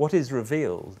 what is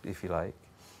revealed, if you like,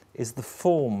 is the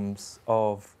forms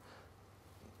of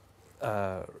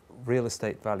real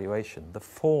estate valuation, the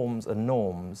forms and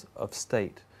norms of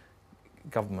state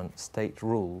government, state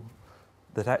rule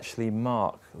that actually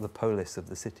mark the polis of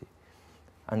the city.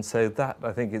 And so that,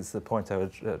 I think, is the point I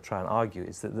would try and argue,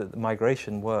 is that the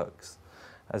migration works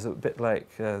as a bit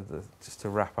like, just to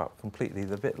wrap up completely,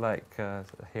 the bit like a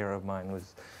hero of mine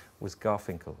was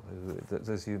Garfinkel.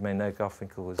 As you may know,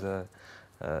 Garfinkel was a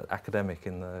academic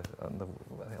on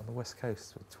the West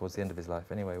Coast towards the end of his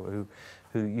life, anyway,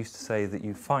 who used to say that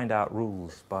you find out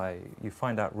rules by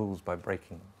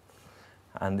breaking them.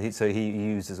 And so he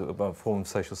uses a form of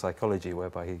social psychology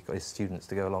whereby he got his students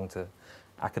to go along to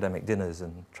academic dinners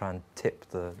and try and tip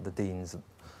the dean's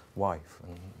wife,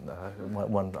 and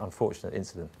one unfortunate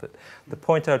incident. But the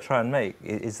point I try and make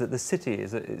is that the city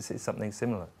is something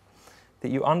similar. That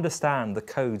you understand the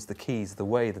codes, the keys, the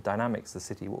way, the dynamics the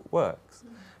city works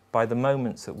by the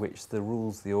moments at which the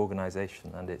rules, the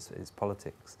organisation and its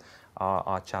politics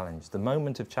are challenged. The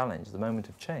moment of challenge, the moment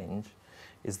of change,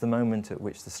 is the moment at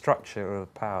which the structure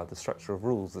of power, the structure of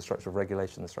rules, the structure of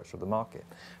regulation, the structure of the market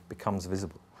becomes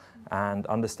visible. And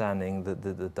understanding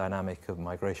the dynamic of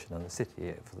migration and the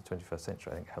city for the 21st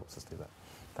century, I think, helps us do that.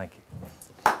 Thank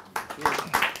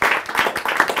you.